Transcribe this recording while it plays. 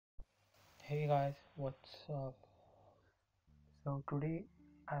Hey guys, what's up? So today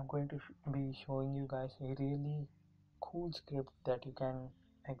I'm going to be showing you guys a really cool script that you can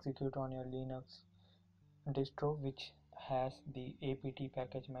execute on your Linux distro which has the apt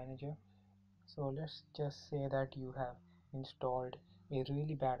package manager. So let's just say that you have installed a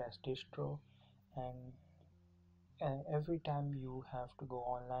really badass distro, and every time you have to go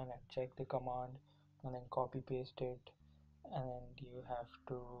online and check the command and then copy paste it, and you have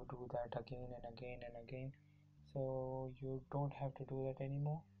to do that again and again and again. So you don't have to do that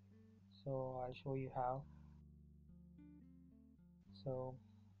anymore. So I'll show you how. So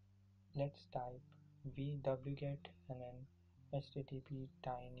let's type wget and then http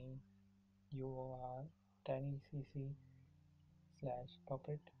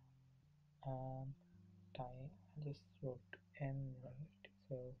tinycc/puppet and tiny. I just wrote m right,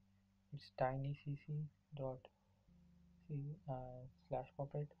 so it's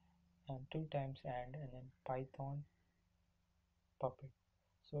tinycc.c/puppet and 2 times and then python puppet.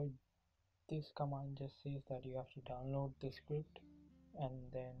 So this command just says that you have to download the script,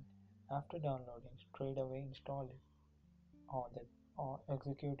 and then after downloading straight away install it or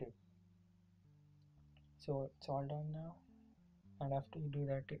execute it. So it's all done now, and after you do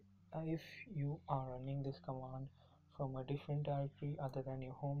that, if you are running this command from a different directory other than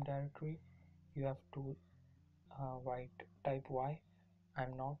your home directory, you have to type y.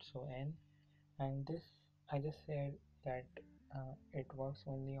 I'm not, so n. And this, I just said that it works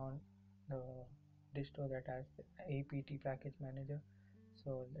only on the distro that has the apt package manager.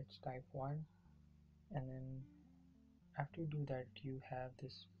 So let's type 1, and then after you do that you have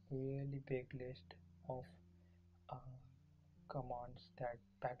this really big list of uh, commands, that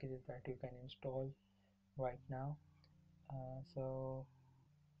packages that you can install right now.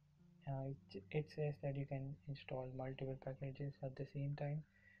 It says that you can install multiple packages at the same time.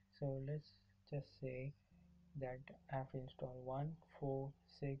 So let's just say that I have to install 1, 4,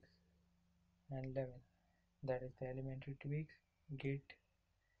 6 and 11. That is the elementary tweaks, git,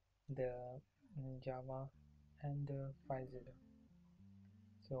 the java and the filezilla.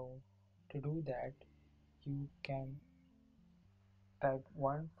 So to do that you can type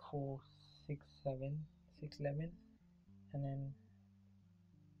 1, 4, 6, 7, 6, 11, and then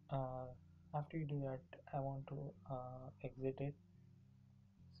after you do that I want to exit it.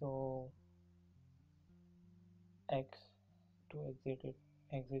 So X to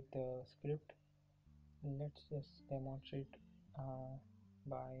exit the script. Let's just demonstrate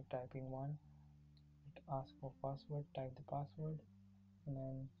by typing 1. It asks for password, type the password, and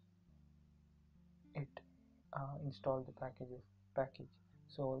then it install the package.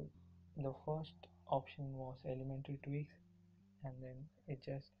 So the first option was elementary tweaks, and then it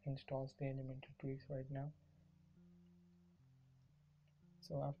just installs the elementary tweaks right now.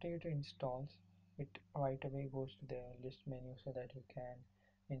 So after it installs, it right away goes to the list menu so that you can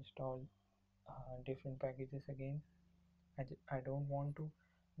install different packages again. I don't want to,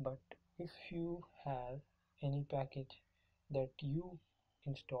 but if you have any package that you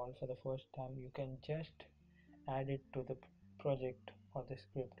install for the first time, you can just add it to the project or the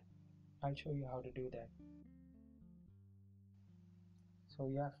script. I'll show you how to do that. So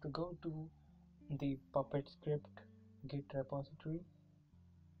you have to go to the Puppet script Git repository,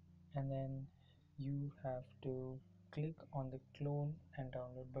 and then you have to click on the clone and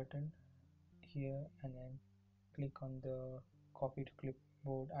download button here, and then click on the copy to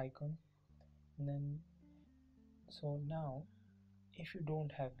clipboard icon, and then so now if you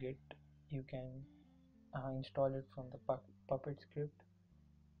don't have Git, you can install it from the Puppet script.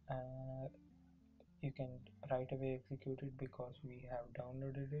 uh, you can right away execute it because we have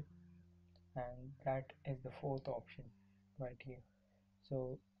downloaded it, and that is the fourth option right here.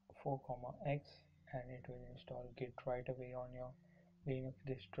 So 4 comma x, and it will install Git right away on your Linux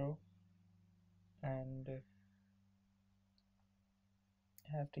distro. And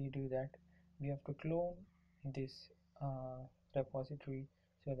after you do that, we have to clone this uh, repository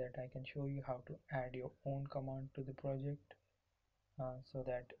so that I can show you how to add your own command to the project, so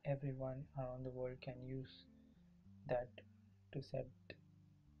that everyone around the world can use that to set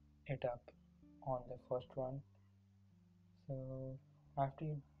it up on the first run. So after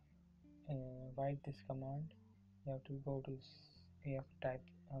you write this command, you have to you have to type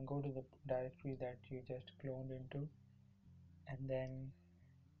go to the directory that you just cloned into, and then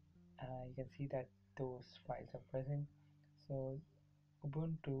you can see that those files are present. So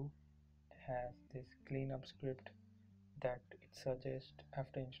Ubuntu has this cleanup script that it suggests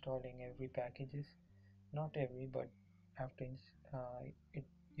after installing every packages, not every, but after it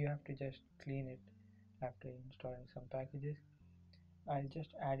you have to just clean it after installing some packages. I'll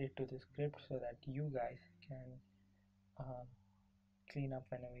just add it to the script so that you guys can uh, clean up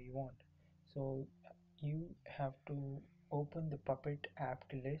whenever you want. So you have to open the puppet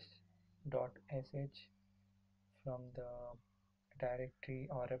apt list.sh from the directory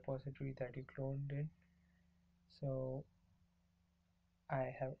or repository that you cloned in. So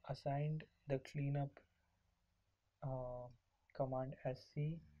I have assigned the cleanup uh, command as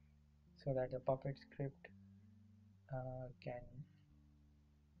C so that the puppet script can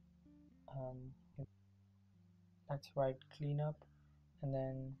um, let's write cleanup and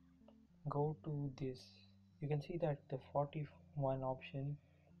then go to this. You can see that the 41 option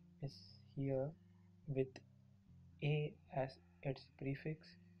is here with A as its prefix.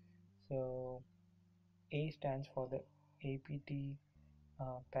 So A stands for the apt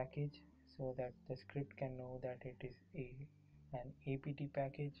package so that the script can know that it is an apt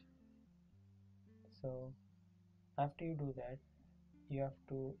package. So after you do that, you have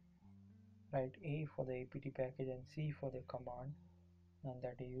to write A for the apt package and C for the command, and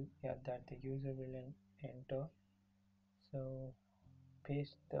that the user will enter. So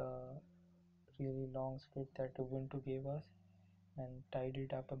paste the really long script that Ubuntu gave us and tidy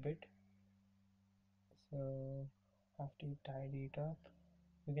it up a bit. So after you tidy it up,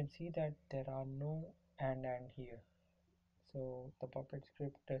 you can see that there are no and here. So the Puppet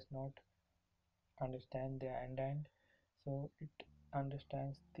script does not understand the and, so it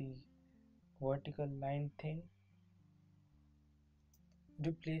understands the vertical line thing.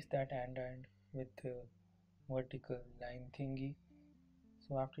 Replace that and with the vertical line thingy.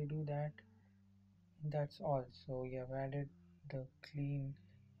 So after you do that, that's all. So you have added the clean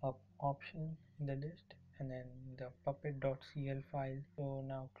up option in the list and then the puppet.cl file. So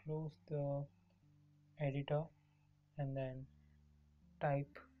now close the editor and then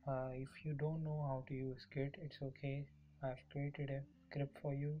type. If you don't know how to use Git, it's okay. I've created a script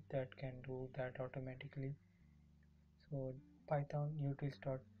for you that can do that automatically. So python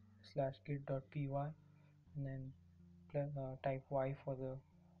utils./git.py and then type y for the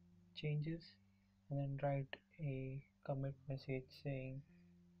changes and then write a commit message saying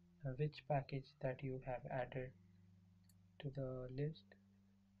which package that you have added to the list.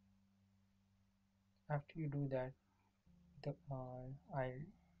 After you do that, I'll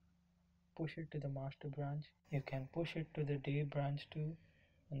push it to the master branch. You can push it to the day branch too,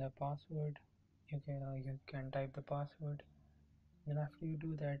 and the password. You can type the password. Then after you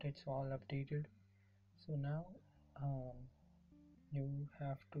do that, it's all updated. So now um, you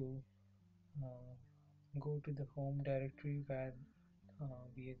have to uh, go to the home directory where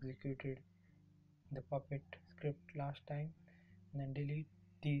we executed the Puppet script last time, and then delete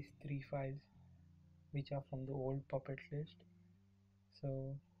these three files which are from the old Puppet list.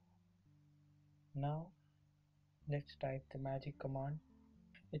 So now let's type the magic command.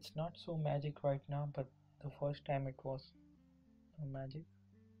 It's not so magic right now, but the first time it was a magic.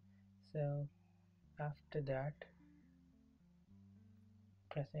 So after that,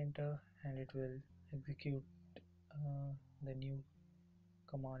 press enter and it will execute the new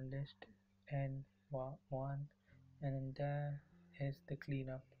command list n1, and then there is the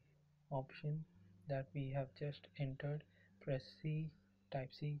cleanup option that we have just entered. Press C,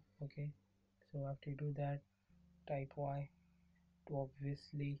 type C, okay. So after you do that, type Y to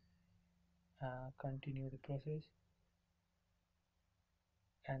obviously continue the process,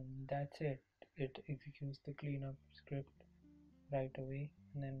 and that's it. It executes the cleanup script right away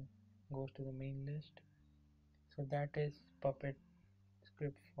and then goes to the main list. So that is Puppet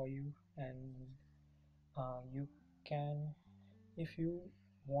script for you, and you can, if you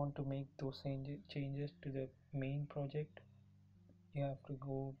want to make those changes to the main project, you have to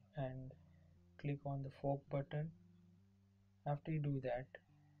go and click on the fork button. After you do that,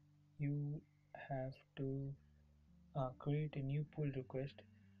 you have to create a new pull request,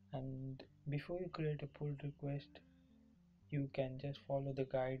 and before you create a pull request, you can just follow the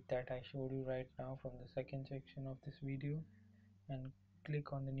guide that I showed you right now from the second section of this video and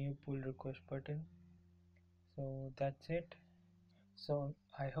click on the new pull request button. So that's it. So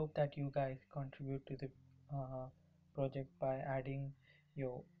I hope that you guys contribute to the uh, project by adding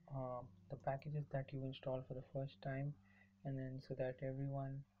your the packages that you install for the first time, and then so that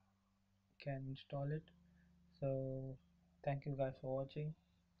everyone can install it. So thank you guys for watching.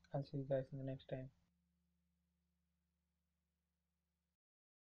 I'll see you guys in the next time.